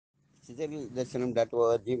சிதறில்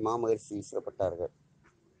தரிசனம்.org மாமகர்ஷி ஈஸ்வரப்பட்டார்கள்.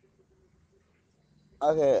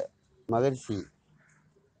 ஆக மகர்ஷி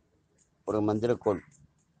ஒரு மந்திரக்கோள்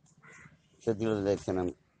சிதறில்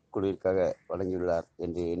தரிசனம் குழுவிற்காக வழங்கியுள்ளார்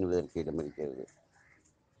என்று எண்ணுவதற்கு இடமிருக்கிறது.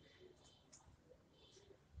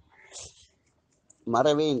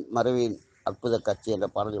 மறவேன் அற்புத காட்சி என்ற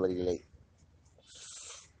பாடல் வரிகளை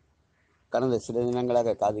கடந்த சில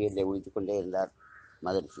தினங்களாக காதுகளிலே ஒழித்துக் கொண்டே இருந்தார்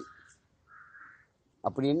மகர்ஷி.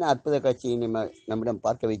 அப்படி என்ன அற்புத காட்சியை நம்மிடம்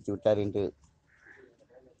பார்க்க வைத்து விட்டார் என்று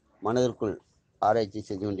மனதிற்குள் ஆராய்ச்சி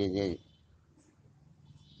செய்து கொண்டிருந்தேன்.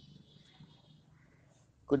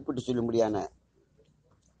 குறிப்பிட்டு சொல்லும்படியான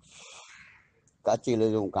காட்சிகள்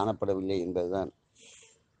எதுவும் காணப்படவில்லை என்பதுதான்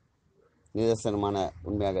நிதர்சனமான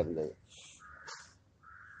உண்மையாக இருந்தது.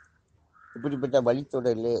 இப்படிப்பட்ட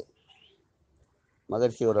வழித்தொடரிலே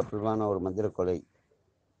மகர்ஷி ஒரு அற்புதமான ஒரு மந்திரக்கோளை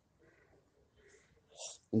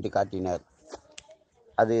இன்று காட்டினார்.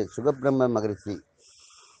 அது சுகபிரம்ம மகரிஷி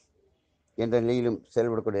என்ற நிலையிலும்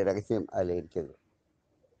செயல்படக்கூடிய ரகசியம் அதில் இருக்கிறது.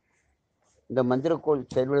 இந்த மந்திரக்கோள்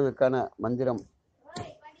செயல்படுவதற்கான மந்திரம்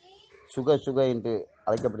சுக என்று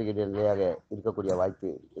அழைக்கப்படுகிற நிலையாக இருக்கக்கூடிய வாய்ப்பு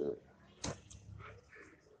இருக்கிறது.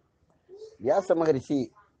 வியாச மகரிஷி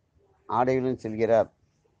ஆடையுடன் செல்கிறார்.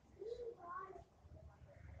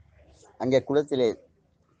 அங்கே குளத்திலே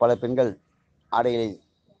பல பெண்கள் ஆடைகளை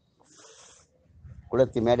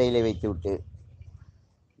குளத்து மேடையிலே வைத்துவிட்டு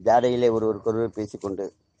ஜாடையிலே ஒருவருக்கொருவர் பேசிக்கொண்டு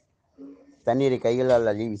தண்ணீரை கைகளால்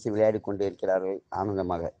அள்ளி வீசி விளையாடி கொண்டு இருக்கிறார்கள்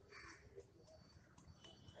ஆனந்தமாக.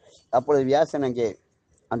 அப்பொழுது வியாசன் அங்கே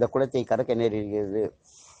அந்த குளத்தை கடக்க நேரிடுகிறது.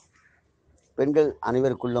 பெண்கள்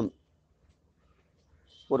அனைவருக்குள்ளும்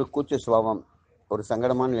ஒரு கூச்ச சுபாவம், ஒரு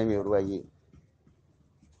சங்கடமான நிலைமை உருவாகி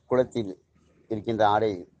குளத்தில் இருக்கின்ற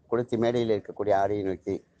ஆடை, குளத்து மேடையில் இருக்கக்கூடிய ஆடையை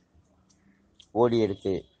நோக்கி ஓடி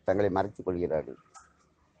எடுத்து தங்களை மறைத்துக் கொள்கிறார்கள்.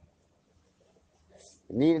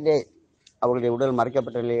 நீரிலே அவர்களுடைய உடல்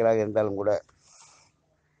மறைக்கப்பட்ட நிலைகளாக இருந்தாலும் கூட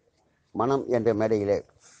மனம் என்ற மேடையிலே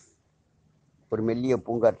ஒரு மெல்லிய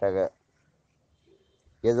பூங்காற்றாக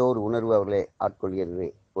ஏதோ ஒரு உணர்வு அவர்களை ஆட்கொள்கிறது,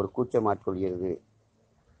 ஒரு கூச்சம் ஆட்கொள்கிறது.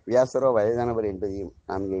 வியாசரோ வயதானவர் என்பதையும்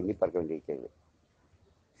நாம் இங்கே எண்ணி பார்க்க வேண்டியிருக்கிறது.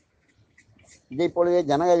 இதை போலவே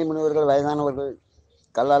ஜனகாதி முனிவர்கள் வயதானவர்கள்,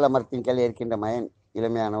 கல்லால மரத்தின் கீழே இருக்கின்ற மயன்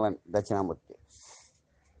இளமையானவன் தட்சிணாமூர்த்தி.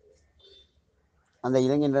 அந்த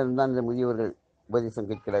இளைஞரிடம் தான் இந்த முதியவர்கள் உபதேசம்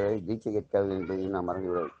கேட்கிறார்கள், தீட்சை கேட்கிறார்கள் என்பதையும் நாம்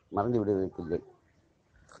மறந்து விடுவதற்கில்லை.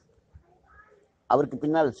 அவருக்கு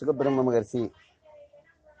பின்னால் சுகபிரம்ம மகர்ஷி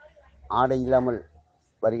ஆடை இல்லாமல்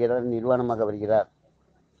வருகிறார், நிர்வாணமாக வருகிறார்,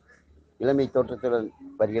 இளமை தோற்றத்துடன்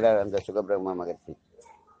வருகிறார் அந்த சுகபிரம்ம மகர்ஷி.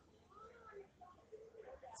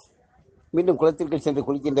 மீண்டும் குளத்திற்கு சென்று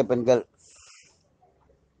குளிக்கின்ற பெண்கள்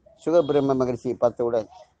சுகபிரம்ம மகர்ஷியை பார்த்தவுடன்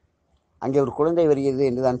அங்கே ஒரு குழந்தை வருகிறது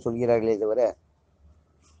என்றுதான் சொல்கிறார்களே தவிர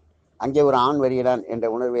அங்கே ஒரு ஆண் வருகிறான் என்ற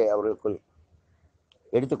உணர்வை அவர்களுக்குள்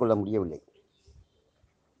எடுத்துக்கொள்ள முடியவில்லை.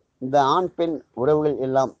 இந்த ஆண் பெண் உறவுகள்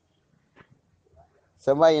எல்லாம்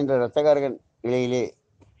செவ்வாய் என்ற இரத்தகாரகன் நிலையிலே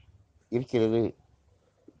இருக்கிறது.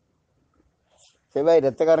 செவ்வாய்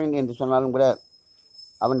இரத்தகாரகன் என்று சொன்னாலும் கூட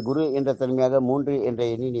அவன் குரு என்ற தன்மையாக 3 என்ற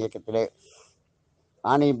எண்ணின் இயக்கத்திலே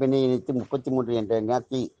ஆணையும் பெண்ணை இணைத்து 33 என்ற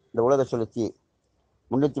ஞாத்தி இந்த உலக சுழற்சி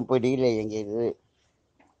 330 டிகிரியில் இயங்கியது.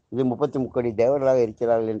 இது 33 கோடி தேவர்களாக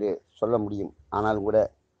இருக்கிறார்கள் என்று சொல்ல முடியும். ஆனாலும் கூட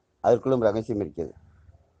அதற்குள்ளும் ரகசியம் இருக்கிறது.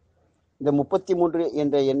 இந்த 33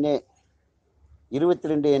 என்ற எண்ணே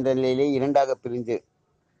 22 என்ற நிலையிலே 2ஆக பிரிந்து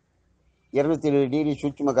 207 டிகிரி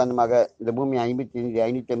சூட்சும காந்தமாக இந்த பூமி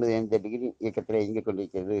 550 என்ற டிகிரி இயக்கத்தில் இயங்கிக்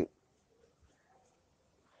கொண்டிருக்கிறது.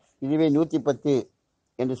 இதுவே 110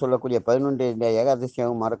 என்று சொல்லக்கூடிய 11 என்ற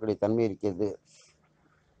ஏகாதசியாகவும் மாறக்கூடிய தன்மை இருக்கிறது.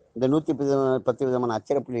 இந்த 110 விதமான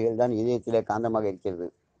அச்சரப்புள்ளிகள் தான் இதயத்திலே காந்தமாக இருக்கிறது.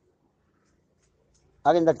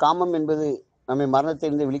 ஆக இந்த காமம் என்பது நம்மை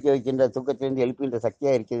மரணத்திலிருந்து விழிக்க வைக்கின்ற, தூக்கத்திலிருந்து எழுப்புகின்ற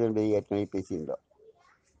சக்தியாக இருக்கிறது என்பதை ஏற்கனவே பேசுகின்றோம்.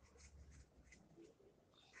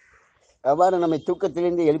 அவ்வாறு நம்மை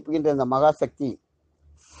தூக்கத்திலிருந்து எழுப்புகின்ற அந்த மகாசக்தி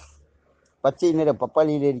பச்சை நிற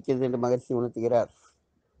பப்பாளியில் இருக்கிறது என்று மகர்ஷி உணர்த்துகிறார்.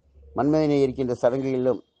 மன்மதனை இருக்கின்ற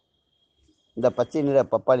சடங்குகளிலும் இந்த பச்சை நிற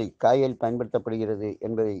பப்பாளி காய்கள் பயன்படுத்தப்படுகிறது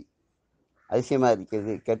என்பதை அதிசயமாக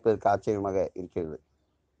இருக்கிறது, கேட்பதற்கு ஆச்சரியமாக இருக்கிறது.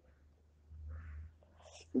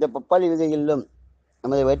 இந்த பப்பாளி விதைகளிலும்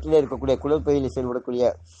நமது வயிற்றிலே இருக்கக்கூடிய குளப்பகுதியில் செயல்படக்கூடிய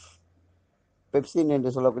பெப்சின்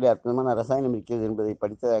என்று சொல்லக்கூடிய அற்புதமான ரசாயனம் இருக்கிறது என்பதை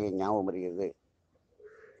படித்ததாக ஞாபகம் வருகிறது.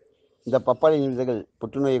 இந்த பப்பாளி விதைகள்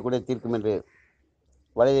புற்றுநோயை கூட தீர்க்கும் என்று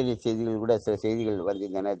வலைதள செய்திகள் கூட சில செய்திகள்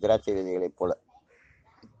வருகின்றன, திராட்சை விதைகளைப் போல.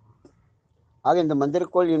 ஆக இந்த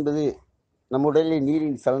மந்திரக்கோள் என்பது நம் உடலில்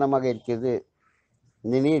நீரின் சலனமாக இருக்கிறது.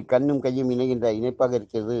 இந்த நீர் கண்ணும் கையும் இணைகின்ற இணைப்பாக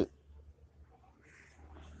இருக்கிறது.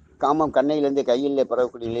 காமம் கண்ணையிலிருந்து கையிலே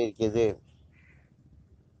பரவக்கூடிய நிலை இருக்கிறது.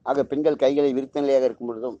 ஆக பெண்கள் கைகளை விருத்த நிலையாக இருக்கும்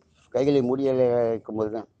பொழுதும் கைகளை மூடிய நிலையாக இருக்கும்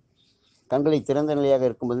பொழுதும், கண்களை திறந்த நிலையாக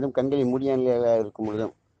இருக்கும் பொழுதும், கண்களை மூடிய நிலையாக இருக்கும்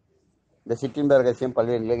பொழுதும் இந்த சிற்றின்ப ரகசியம்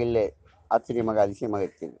பல்வேறு நிலைகளிலே ஆச்சரியமாக அதிசயமாக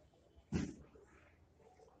இருக்கிறது.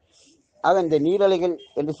 ஆக இந்த நீரலைகள்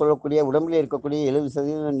என்று சொல்லக்கூடிய உடம்பில் இருக்கக்கூடிய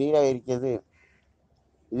 70% நீராக இருக்கிறது.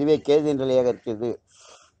 இதுவே கேது என்ற நிலையாக இருக்கிறது.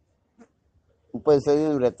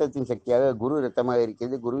 30% இரத்தத்தின் சக்தியாக குரு இரத்தமாக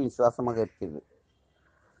இருக்கிறது, குருவின் சுவாசமாக இருக்கிறது.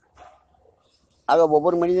 ஆக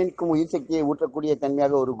ஒவ்வொரு மனிதனுக்கும் உயிர் சக்தியை ஊற்றக்கூடிய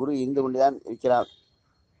தன்மையாக ஒரு குரு இருந்து கொண்டுதான் இருக்கிறார்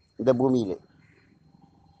இந்த பூமியிலே.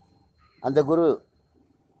 அந்த குரு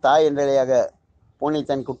தாய் என்ற நிலையாக பூனை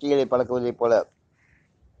தன் குட்டிகளை பழக்குவதைப் போல,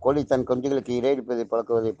 கோழி தன் குஞ்சுகளுக்கு இரையடிப்பதை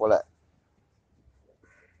பழக்குவதைப் போல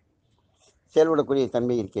செயல்படக்கூடிய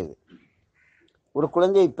தன்மை இருக்கிறது. ஒரு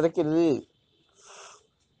குழந்தை பிறக்கிறது,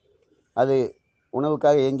 அது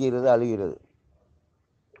உணவுக்காக ஏங்குகிறது, அழுகிறது.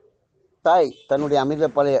 தாய் தன்னுடைய அமிர்த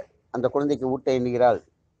பாலை அந்த குழந்தைக்கு ஊட்ட எண்ணுகிறாள்.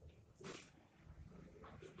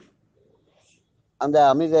 அந்த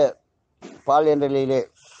அமிர்த பால் என்ற நிலையிலே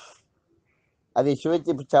அதை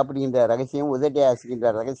சுவைத்து சாப்பிடுகின்ற ரகசியம், உதட்டை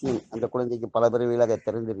அசைக்கின்ற ரகசியம் அந்த குழந்தைக்கு பல பிறவிகளாக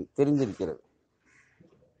தெரிந்திருக்கிறது.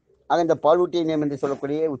 ஆக இந்த பாலூட்டிய நேம் என்று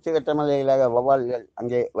சொல்லக்கூடிய உச்சகட்ட நிலையிலாக வௌவால்கள்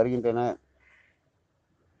அங்கே வருகின்றன.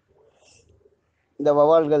 இந்த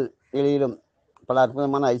வௌவால்கள் நிலையிலும் பல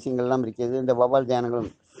அற்புதமான அதிசயங்கள்லாம் இருக்கிறது. இந்த வௌவால்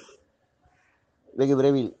தியானங்களும் வெகு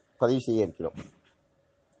விரைவில் பதிவு செய்ய இருக்கிறோம்.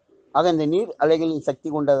 ஆக இந்த நீர் அலைகளின் சக்தி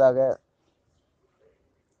கொண்டதாக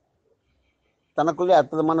தனக்குள்ளே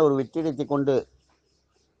அற்புதமான ஒரு வெற்றிடத்தை கொண்டு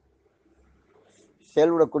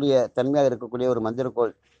செயல்படக்கூடிய தன்மையாக இருக்கக்கூடிய ஒரு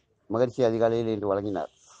மந்திரக்கோள் மகிழ்ச்சி அதிகாலையில் என்று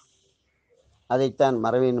வழங்கினார். அதைத்தான்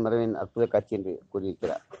மறவேன் அற்புத காட்சி என்று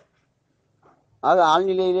கூறியிருக்கிறார். ஆக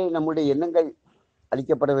ஆழ்நிலையிலே நம்முடைய எண்ணங்கள்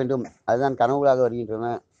அளிக்கப்பட வேண்டும். அதுதான் கனவுகளாக வருகின்றன.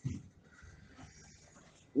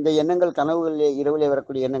 இந்த எண்ணங்கள் கனவுகளிலே இரவிலே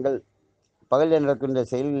வரக்கூடிய எண்ணங்கள் பகலில் நடக்கின்ற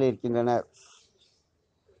செயல்களில் இருக்கின்றன.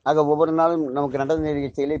 ஆக ஒவ்வொரு நாளும் நமக்கு நடந்த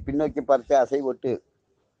நிகழ்ச்சிகளை பின்னோக்கி பார்த்து அசைபோட்டு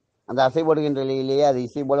அந்த அசைபோடுகின்ற நிலையிலேயே அது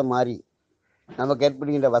இசை போல மாறி நமக்கு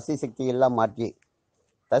ஏற்படுகின்ற வசை சக்தி எல்லாம் மாற்றி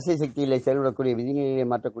தசை சக்தியிலே செயல்படக்கூடிய விதிநிலையை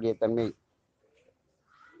மாற்றக்கூடிய தன்மை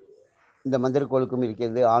இந்த மந்திரக்கோளுக்கும்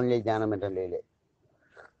இருக்கிறது. ஆன்லை தியானம் என்ற நிலையிலே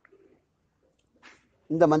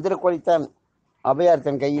இந்த மந்திரக்கோளைத்தான் அவையார்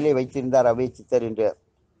தன் கையிலே வைத்திருந்தார். அவை சித்தர் என்ற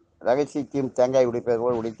ரகசியத்தையும் தேங்காய்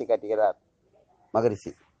உடைப்பவர்கள் உடைத்து காட்டுகிறார்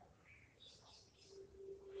மகரிஷி.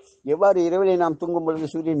 எவ்வாறு இரவிலே நாம் தூங்கும் பொழுது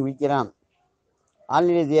சூரியன் உதிக்கிறான்,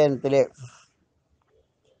 ஆழ்நிலை தியானத்திலே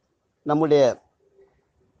நம்முடைய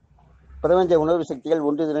பிரபஞ்ச உணர்வு சக்திகள்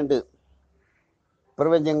 1-2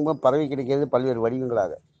 பிரபஞ்சமும் பரவி கிடைக்கிறது பல்வேறு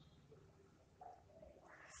வடிவங்களாக.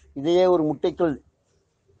 இதையே ஒரு முட்டைக்குள்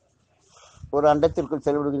ஒரு அண்டத்திற்குள்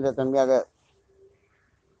செல்விடுகின்ற தன்மையாக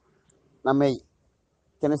நம்மை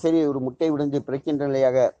தினசரி ஒரு முட்டை உடைந்து பிறக்கின்ற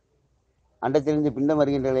நிலையாக அண்டத்திலிருந்து பிண்டம்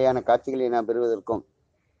வருகின்ற நிலையான காட்சிகளை நாம் பெறுவதற்கும்,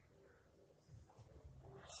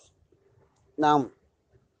 நாம்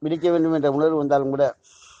விழிக்க வேண்டும் என்ற உணர்வு வந்தாலும் கூட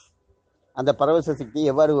அந்த பரவச சக்தி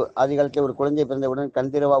எவ்வாறு ஆதி காலத்தில் ஒரு குழந்தை பிறந்தவுடன்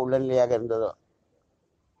கண்திரவா உள்ள நிலையாக இருந்ததோ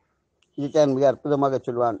இதைத்தான் மிக அற்புதமாக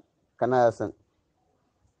சொல்வான் கண்ணதாசன்.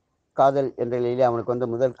 காதல் என்ற நிலையிலே அவனுக்கு வந்த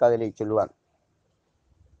முதல் காதலை சொல்லுவான்.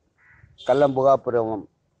 கள்ளம்புகாபுரமும்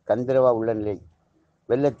கந்திரவா உள்ள நிலை,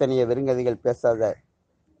 வெள்ளத்தனிய வெறுங்கதைகள் பேசாத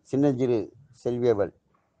சின்னஞ்சிறு செல்வியவள்,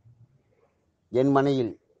 என்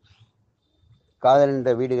மனையில் காதல்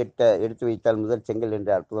என்ற வீடு கட்ட எடுத்து வைத்தால் முதல் செங்கல்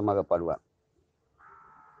என்று அற்புதமாக பாடுவான்.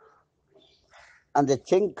 அந்த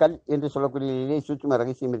செங்கல் என்று சொல்லக்கூடிய சூட்சும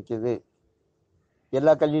ரகசியம் இருக்கிறது.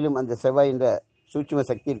 எல்லா கல்லிலும் அந்த செவ்வாய் என்ற சூட்சும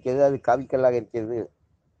சக்தி இருக்கிறது. அது காவிக்கல்லாக இருக்கிறது.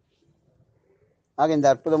 ஆக இந்த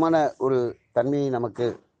அற்புதமான ஒரு தன்மையை நமக்கு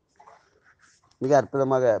மிக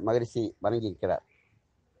அற்புதமாக மகரிஷி வழங்கியிருக்கிறார்.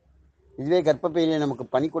 இதுவே கர்ப்பப்பையிலே நமக்கு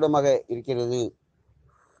பனிக்கூடமாக இருக்கிறது.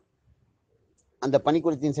 அந்த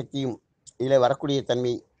பனிக்கூடத்தின் சக்தியும் இதில் வரக்கூடிய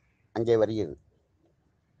தன்மை அங்கே வருகிறது.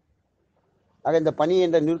 ஆக இந்த பனி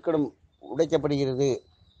என்ற நீர்க்கடம் உடைக்கப்படுகிறது.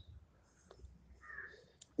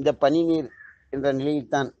 இந்த பனி நீர் என்ற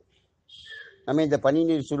நிலையில்தான் நம்ம இந்த பனி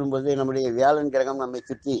நீர் சூழும்போது நம்முடைய வியாழன் கிரகம் நம்மை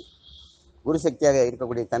சுற்றி குரு சக்தியாக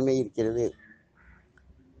இருக்கக்கூடிய தன்மை இருக்கிறது.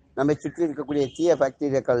 நம்மை சுற்றி இருக்கக்கூடிய தீய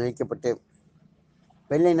பாக்டீரியாக்கள் அழிக்கப்பட்டு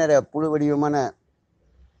வெள்ளை நிற புழு வடிவமான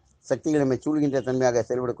சக்திகள் நம்மை சூழ்கின்ற தன்மையாக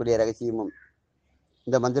செயல்படக்கூடிய ரகசியமும்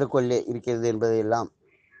இந்த மந்திரக்கோளிலே இருக்கிறது என்பதையெல்லாம்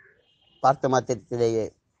பார்த்த மாத்திரத்திலேயே,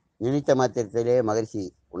 நினைத்த மாத்திரத்திலேயே மகரிஷி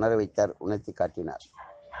உணர வைத்தார், உணர்த்தி காட்டினார்.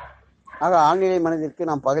 ஆக ஆழ்நிலை மனதிற்கு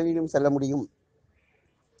நாம் பகலிலும் செல்ல முடியும்.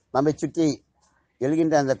 நம்மை சுற்றி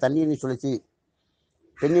எழுகின்ற அந்த தண்ணீரின் சுழற்சி,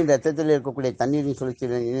 பெண்ணின் ரத்தத்தில் இருக்கக்கூடிய தண்ணீரின்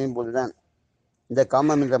சுழற்சியுடன் இணையும் போதுதான் இந்த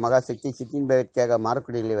காமம் என்ற மகாசக்தி சித்தின்ப வேட்கையாக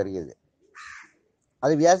மாறக்கூடிய நிலை வருகிறது.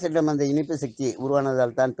 அது வியாசரிடம் அந்த இணைப்பு சக்தி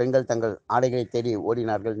உருவானதால் தான் பெண்கள் தங்கள் ஆடைகளை தேடி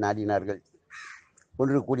ஓடினார்கள், நாடினார்கள்.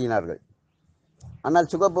 ஒன்று கூடினார்கள். ஆனால்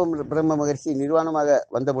பிரம்ம மகர்ஷி நிர்வாணமாக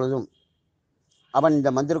வந்த பொழுதும் அவன் இந்த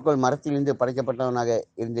மந்திரக்கோள் மரத்திலிருந்து படைக்கப்பட்டவனாக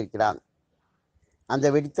இருந்திருக்கிறான். அந்த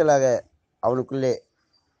வெடித்தலாக அவனுக்குள்ளே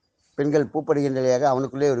பெண்கள் பூப்படுகின்றதாக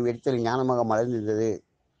அவனுக்குள்ளே ஒரு வெடித்தல் ஞானமாக மலர்ந்திருந்தது.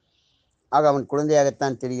 ஆக அவன்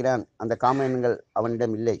குழந்தையாகத்தான் தெரிகிறான். அந்த காம எண்ணங்கள்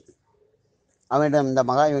அவனிடம் இல்லை. அவனிடம் இந்த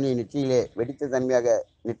மகாயோனி நெற்றியிலே வெடித்த தன்மையாக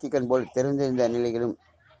நெற்றிக்கண் போல் திறந்திருந்த நிலைகளும்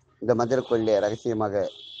இந்த மந்திரக்கோளிலே ரகசியமாக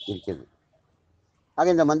இருக்கிறது. ஆக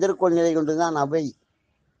இந்த மந்திரக்கோள் நிலை கொண்டுதான் அவை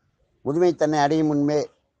முதுமை தன்னை அடையும் முன்பே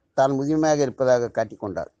தான் முதுமையாக இருப்பதாக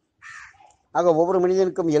காட்டிக்கொண்டார். ஆக ஒவ்வொரு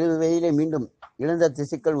மனிதனுக்கும் 70 வயதிலே மீண்டும் இழந்த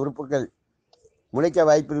திசுக்கள் உறுப்புகள் முளைக்க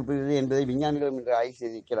வாய்ப்பு இருக்கிறது என்பதை விஞ்ஞானிகளும் இன்று ஆய்வு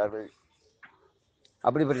செய்திருக்கிறார்கள்.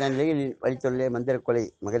 அப்படிப்பட்ட நிலையில் வழித்தொல்லே மந்திரக்கோளை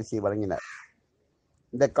மகரிஷி வழங்கினார்.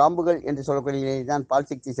 இந்த காம்புகள் என்று சொல்லக்கூடிய நிலையில் பால்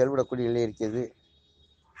சக்தி செயல்படக்கூடிய நிலை இருக்கிறது.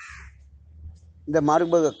 இந்த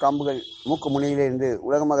மார்பக காம்புகள் மூக்கு முனையிலே இருந்து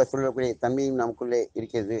உலகமாக சொல்லக்கூடிய தன்மையும் நமக்குள்ளே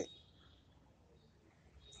இருக்கிறது.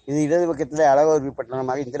 இது இடது பக்கத்தில் அழகோர்வி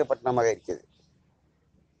பட்டணமாக இந்திரப்பட்டணமாக இருக்கிறது.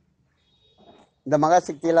 இந்த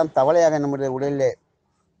மகாசக்தியெல்லாம் தவளையாக நம்முடைய உடலிலே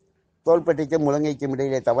தோள்பட்டைக்கும் முழங்கைக்கும்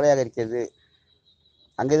இடையிலே தவளையாக இருக்கிறது.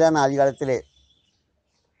 அங்குதான் ஆதி காலத்திலே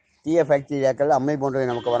தீய பாக்டீரியாக்கள் அம்மை போன்றவை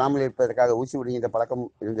நமக்கு வராமல் இருப்பதற்காக ஊசி விடுகின்ற பழக்கம்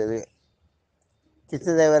இருந்தது.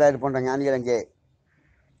 கிருஷ்ணதேவராயர் போன்ற ஞானிகள் அங்கே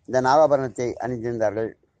இந்த நாகாபரணத்தை அணிந்திருந்தார்கள்.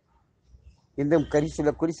 இன்றும் குறி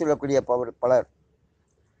சொல்லக்கூடிய பலர்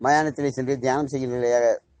மயானத்திலே சென்று தியானம் செய்கிற நிலையாக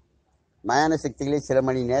மயான சக்திகளை சில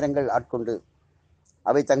மணி நேரங்கள் ஆட்கொண்டு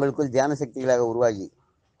அவை தங்களுக்குள் தியான சக்திகளாக உருவாகி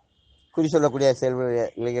குறி சொல்லக்கூடிய செயல்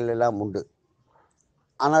நிலைகள் எல்லாம் உண்டு.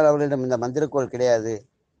 ஆனால் அவர்களிடம் இந்த மந்திரக்கோள் கிடையாது.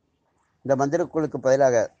 இந்த மந்திரக்கோளுக்கு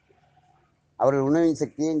பதிலாக அவர்கள் உணவின்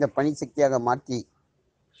சக்தியை இந்த பனி சக்தியாக மாற்றி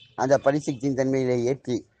அந்த பனிசக்தியின் தன்மையிலே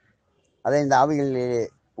ஏற்றி அதை இந்த ஆவிகளிலே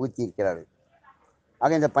ஊற்றி இருக்கிறார்கள்.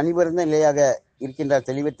 ஆக இந்த பனிபுறந்த நிலையாக இருக்கின்ற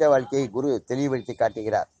தெளிவற்ற வாழ்க்கையை குரு தெளிவுபடுத்தி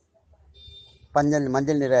காட்டுகிறார்.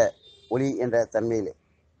 மஞ்சள் நிற ஒளி என்ற தன்மையிலே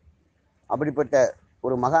அப்படிப்பட்ட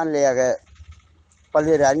ஒரு மகா நிலையாக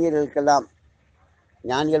பல்வேறு அறிஞர்களுக்கெல்லாம்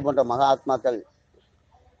ஞானிகள் போன்ற மகா ஆத்மாக்கள்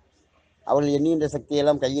அவர்கள் எண்ணுகின்ற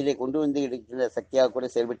சக்தியெல்லாம் கையிலே கொண்டு வந்து இருக்கின்ற சக்தியாக கூட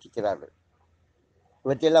செயல்பட்டிருக்கிறார்கள்.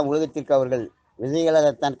 இவற்றையெல்லாம் உலகத்திற்கு அவர்கள்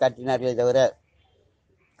விதைகளாகத்தான் காட்டினார்களே தவிர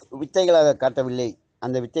வித்தைகளாக காட்டவில்லை.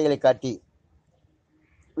 அந்த வித்தைகளை காட்டி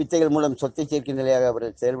வித்தைகள் மூலம் சொத்தை சேர்க்கின்ற நிலையாக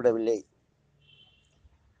அவர்கள் செயல்படவில்லை.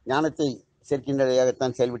 ஞானத்தை சேர்க்கின்ற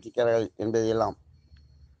நிலையாகத்தான் செயல்பட்டிருக்கிறார்கள் என்பதையெல்லாம்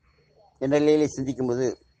என்ற நிலையிலே சிந்திக்கும்போது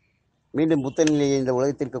மீண்டும் புத்த நிலையை இந்த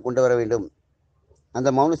உலகத்திற்கு கொண்டு வர வேண்டும், அந்த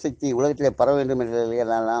மௌன சக்தி உலகத்திலே பரவ வேண்டும் என்ற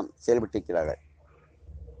நிலையெல்லாம் செயல்பட்டிருக்கிறார்கள்.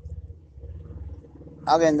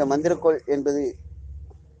 ஆக இந்த மந்திரக்கோள் என்பது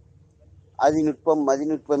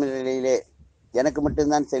மதிநுட்பம் என்ற நிலையிலே எனக்கு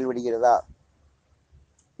மட்டும்தான் செயல்படுகிறதா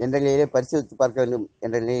என்ற நிலையிலே பரிசோதித்து பார்க்க வேண்டும்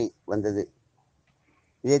என்ற நிலை வந்தது.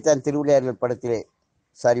 இதைத்தான் திருவிளையாடல் படத்திலே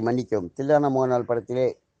தில்லானா மோகன்லால் படத்திலே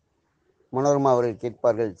மனோரமா அவர்கள்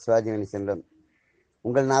கேட்பார்கள் சிவாஜி கணேசனிடம்,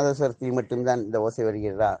 உங்கள் நாதஸ்வரத்தில் மட்டும்தான் இந்த ஓசை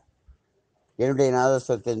வருகிறதா, என்னுடைய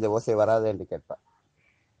நாதஸ்வரத்தில் இந்த ஓசை வராது என்று கேட்பார்.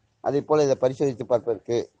 அதே போல இதை பரிசோதித்து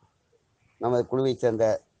பார்ப்பதற்கு நமது குழுவைச் சேர்ந்த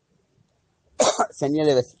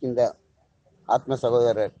சென்னையிலே வசிக்கின்ற ஆத்ம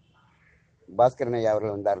சகோதரர் பாஸ்கரன் ஐயா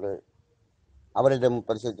அவர்கள் வந்தார்கள். அவரிடம்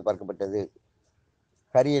பரிசோதித்து பார்க்கப்பட்டது.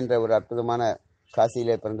 ஹரி என்ற ஒரு அற்புதமான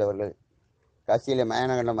காசியிலே பிறந்தவர்கள், காசியிலே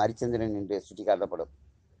மயானகண்டம் ஹரிச்சந்திரன் என்று சுட்டி காட்டப்படும்.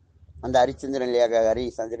 அந்த ஹரிச்சந்திரன் நிலையாக ஹரி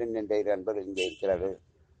சந்திரன் என்ற இரு அன்பர்கள் இங்கே இருக்கிறார்கள்.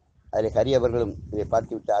 அதில் ஹரி அவர்களும் இதை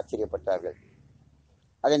பார்த்துவிட்டு ஆச்சரியப்பட்டார்கள்.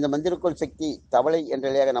 ஆக இந்த மந்திரக்கோள் சக்தி தவளை என்ற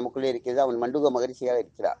நிலையாக நமக்குள்ளே இருக்கிறது. அவன் மண்டுக மகரிஷியாக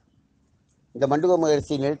இருக்கிறார். இந்த மண்டுக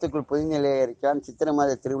மகரிஷி நிலத்துக்குள் பொதிந்த நிலையாக இருக்கிறான். சித்திரை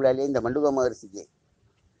மாத திருவிழாவிலே இந்த மண்டுக மகரிஷிக்கு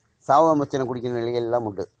சாவமச்சனம் குடிக்கிற நிலைகள் எல்லாம்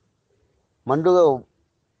உண்டு. மண்டுக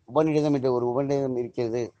உபநிடதம் என்ற ஒரு உபநிடதம்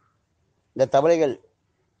இருக்கிறது. இந்த தவளைகள்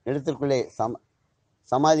நிலத்திற்குள்ளே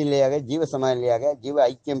சமாதி நிலையாக ஜீவ சமாதி நிலையாக ஜீவ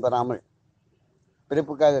ஐக்கியம் பெறாமல்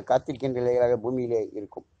பிறப்புக்காக காத்திருக்கின்ற நிலைகளாக பூமியிலே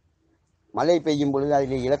இருக்கும். மழை பெய்யும் பொழுது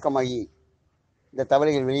அதிலே இலக்கமாகி இந்த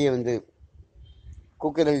தவளைகள் வெளியே வந்து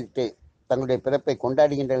கூக்குரலிட்டு தங்களுடைய பிறப்பை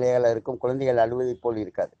கொண்டாடுகின்ற நிலைகளாக இருக்கும். குழந்தைகள் அழுவதைப் போல்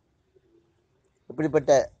இருக்காது.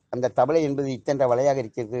 இப்படிப்பட்ட அந்த தவளை என்பது இத்தென்ற வலையாக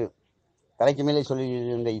இருக்கிறது. தலைக்கு மேலே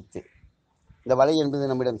சொல்லியிருந்த இத்து. இந்த வலை என்பது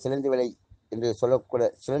நம்மிடம் சிலந்தி வலை என்று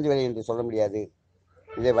சிலந்தி வலை என்று சொல்ல முடியாது.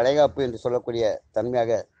 இதை வளைகாப்பு என்று சொல்லக்கூடிய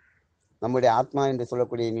தன்மையாக நம்முடைய ஆத்மா என்று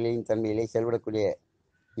சொல்லக்கூடிய நிலையின் தன்மையிலே செயல்படக்கூடிய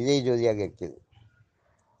இதய ஜோதியாக இருக்கிறது.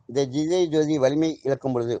 இந்த இதய ஜோதி வலிமை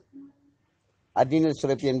இழக்கும் பொழுது அட்ரினல்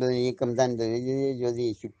சுரப்பி என்பது இயக்கம்தான் இந்த இதய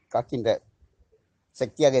ஜோதியை காக்கின்ற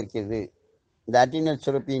சக்தியாக இருக்கிறது. இந்த அட்ரினல்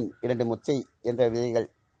சுரப்பியின் 2 மொச்சை என்ற விதைகள்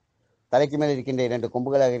தலைக்கு மேல் இருக்கின்ற 2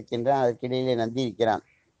 கொம்புகளாக இருக்கின்றன. அதற்கிடையிலே நந்தி இருக்கிறான்.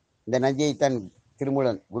 இந்த நந்தியைத்தான்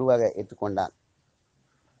திருமூலன் குருவாக ஏற்றுக்கொண்டான்.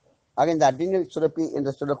 ஆக இந்த அட்ரினல் சுரப்பி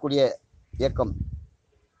என்று சொல்லக்கூடிய இயக்கம்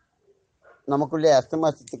நமக்குள்ளே அஷ்டமா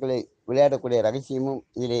சித்துக்களை விளையாடக்கூடிய ரகசியமும்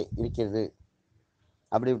இதிலே இருக்கிறது.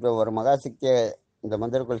 அப்படிப்பட்ட ஒரு மகாசக்தியை இந்த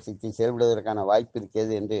மந்திரக்கோள் சக்தி செயல்படுவதற்கான வாய்ப்பு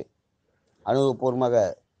இருக்கிறது என்று அனுபவபூர்வமாக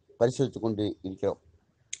பரிசோதித்துக் கொண்டு இருக்கிறோம்.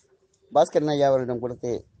 பாஸ்கரன் ஐயா அவரிடம்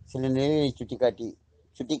கொடுத்து சில நிலையை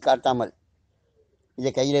சுட்டி காட்டாமல்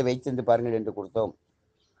இதை கையிலே வைத்திருந்து பாருங்கள் என்று கொடுத்தோம்.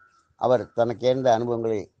 அவர் தனக்கு ஏர்ந்த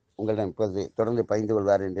அனுபவங்களை உங்களிடம் இப்போது தொடர்ந்து பகிர்ந்து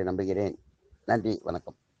கொள்வார் என்று நம்புகிறேன். நன்றி,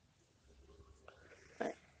 வணக்கம்.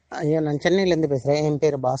 ஐயா, நான் சென்னையிலேருந்து பேசுகிறேன். என்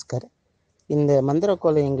பேர் பாஸ்கர். இந்த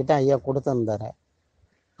மந்திரக்கோள் என்கிட்ட ஐயா கொடுத்துருந்தாரு.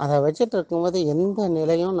 அதை வச்சுட்டு இருக்கும்போது எந்த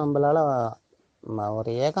நிலையும் நம்மளால்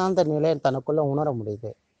ஒரு ஏகாந்த நிலையை தனக்குள்ளே உணர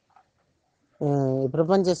முடியுது.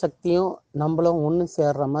 பிரபஞ்ச சக்தியும் நம்மளும் ஒன்று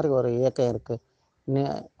சேர்ற மாதிரி ஒரு இயக்கம் இருக்குது.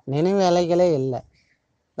 நினைவு அலைகளே இல்லை,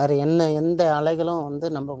 வேறு எந்த அலைகளும்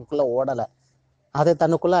நம்மளுக்குள்ளே ஓடலை. அதை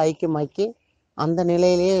தனக்குள்ளே ஐக்கியமாக்கி அந்த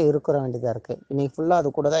நிலையிலேயே இருக்கிற வேண்டியதாக இருக்குது. இன்னைக்கு ஃபுல்லாக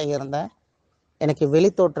அது கூட தான் இருந்தேன். எனக்கு வெளி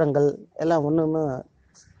தோற்றங்கள் எல்லாம் ஒன்றுமே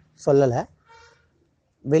சொல்லலை,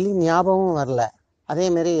 வெளி ஞாபகமும் வரல.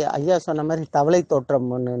 அதேமாரி ஐயா சொன்ன மாதிரி தவளை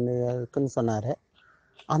தோற்றம் ஒன்று இருக்குன்னு சொன்னார்.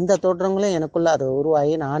 அந்த தோற்றங்களும் எனக்குள்ளே அது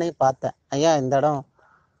உருவாகி நானே பார்த்தேன். ஐயா, இந்த இடம்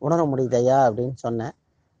உணர முடியுது ஐயா அப்படின்னு சொன்னேன்.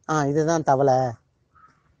 இதுதான் தவளை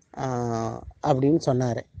அப்படின்னு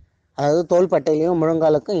சொன்னார். அதாவது தோள்பட்டையிலையும்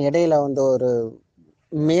முழங்காலுக்கும் இடையில ஒரு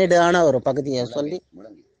மேடான ஒரு பகுதியை சொல்லி,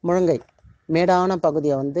 முழங்கை மேடான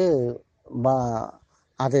பகுதியை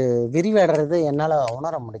அது விரிவடைறது என்னால்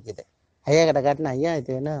உணர முடிஞ்சுது. ஐயா கிட்ட காட்டின, ஐயா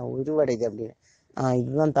இது என்ன விரிவடைது அப்படின்னு.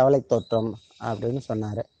 இதுதான் தவளை தோற்றம் அப்படின்னு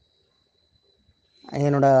சொன்னார்.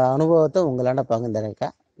 என்னோட அனுபவத்தை உங்களாண்ட பகிர்ந்திருக்கா.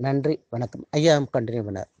 நன்றி, வணக்கம். ஐயா கண்டினியூ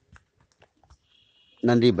பண்ணார்.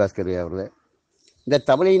 நன்றி பாஸ்கர் அவர்களே. இந்த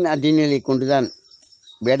தவளையின் அதிநிலை கொண்டுதான்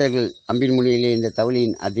வேடர்கள் அம்பின் மொழியிலே இந்த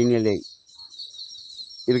தவளையின் அதிநிலை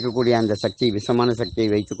இருக்கக்கூடிய அந்த சக்தி, விஷமான சக்தியை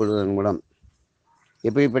வைத்துக் கொள்வதன் மூலம்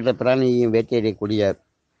எப்படிப்பட்ட பிராணியையும் வேட்டையடையக்கூடிய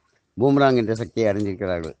பூமராங் என்ற சக்தியை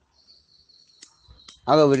அறிந்திருக்கிறார்கள்.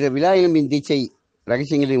 ஆக விழா எலும்பின் தீட்சை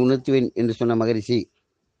ரகசியங்களை உணர்த்துவேன் என்று சொன்ன மகரிஷி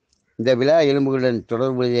இந்த விழா எலும்புகளுடன்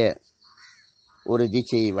தொடர்புடைய ஒரு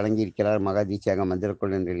தீட்சையை வழங்கியிருக்கிறார். மகா தீட்சையாக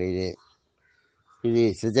மந்திரக்கோள் என்ற நிலையிலே. இது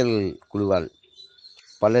சிதறல் குழுவால்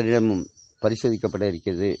பலரிடமும் பரிசோதிக்கப்பட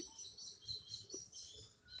இருக்கிறது.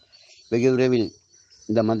 வெகு விரைவில்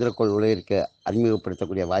இந்த மந்திரக்கோள் உலகிற்கு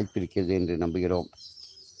அறிமுகப்படுத்தக்கூடிய வாய்ப்பு இருக்கிறது என்று நம்புகிறோம்.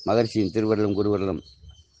 மகர்ஷியின் திருவருளும் குருவருளும்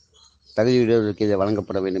தகுதியுடையவர்களுக்கு இதை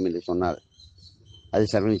வழங்கப்பட வேண்டும் என்று சொன்னால் அது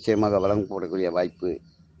சர்வ நிச்சயமாக வழங்கப்படக்கூடிய வாய்ப்பு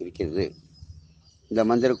இருக்கிறது. இந்த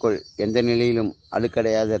மந்திரக்கோள் எந்த நிலையிலும்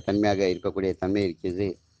அழுக்கடையாத தன்மையாக இருக்கக்கூடிய தன்மை இருக்கிறது.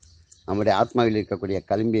 நம்முடைய ஆத்மாவில் இருக்கக்கூடிய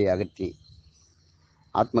களிம்பை அகற்றி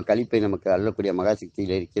ஆத்ம கழிப்பை நமக்கு அள்ளக்கூடிய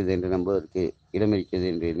மகாசக்தியில் இருக்கிறது என்று நம்புவதற்கு இடம் இருக்கிறது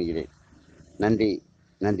என்று எண்ணுகிறேன். நன்றி,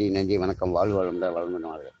 நன்றி, நன்றி, வணக்கம்.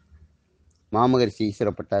 வாழ்வாளர் மாமகரிஷி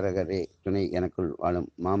ஈஸ்வரப்பட்டாரகரே துணை, எனக்குள் வாழும்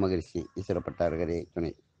மாமகரிஷி ஈஸ்வரப்பட்டாரகரே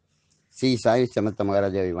துணை. ஸ்ரீ சாய் சமத்த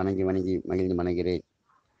மகாராஜாவை வணங்கி மகிழ்ந்து மணகிறேன்.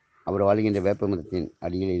 அவர் வாழ்கின்ற வேப்ப மரத்தின்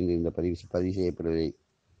அடியில் இருந்து இந்த பதிவு செய்யப்படுவதை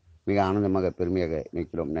மிக ஆனந்தமாக பெருமையாக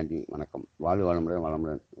நினைக்கிறோம். நன்றி, வணக்கம்.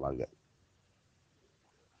 வளமுடன் வாழ்க.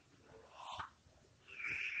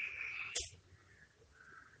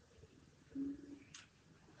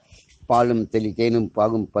 பாலும் தேனும்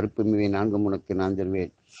பாகும் பருப்பும் இவை நான்கும் உனக்கு நான்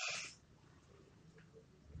தருவேன்.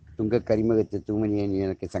 துங்க கரிமகத்து தூமணியை நீ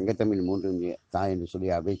எனக்கு சங்கத்தமிழ் மூன்றும் தா என்று சொல்லி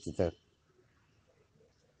அவை சித்தர்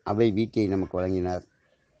அவை வீட்டை நமக்கு வழங்கினார்.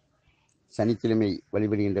 சனிக்கிழமை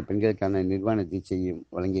வழிபடுகின்ற பெண்களுக்கான நிர்வாண தீட்சையும்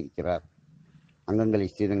வழங்கியிருக்கிறார். அங்கங்களை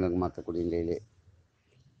ஸ்ரீரங்கமாக்கக்கூடிய நிலையிலே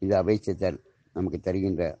இது அவை சித்தர் நமக்கு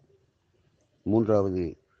தருகின்ற மூன்றாவது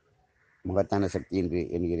மகத்தான சக்தி என்று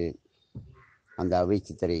என்கிறேன். அந்த அவை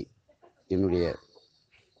சித்தரை என்னுடைய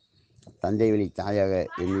தந்தை வழி தாயாக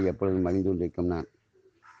எண்ணி எப்பொழுதும் மகிழ்ந்து கொண்டிருக்கும் நான்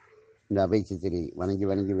இந்த அவை சித்தரை வணங்கி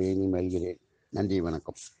வேண்டி மகிழ்கிறேன். நன்றி,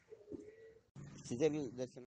 வணக்கம். சிதறி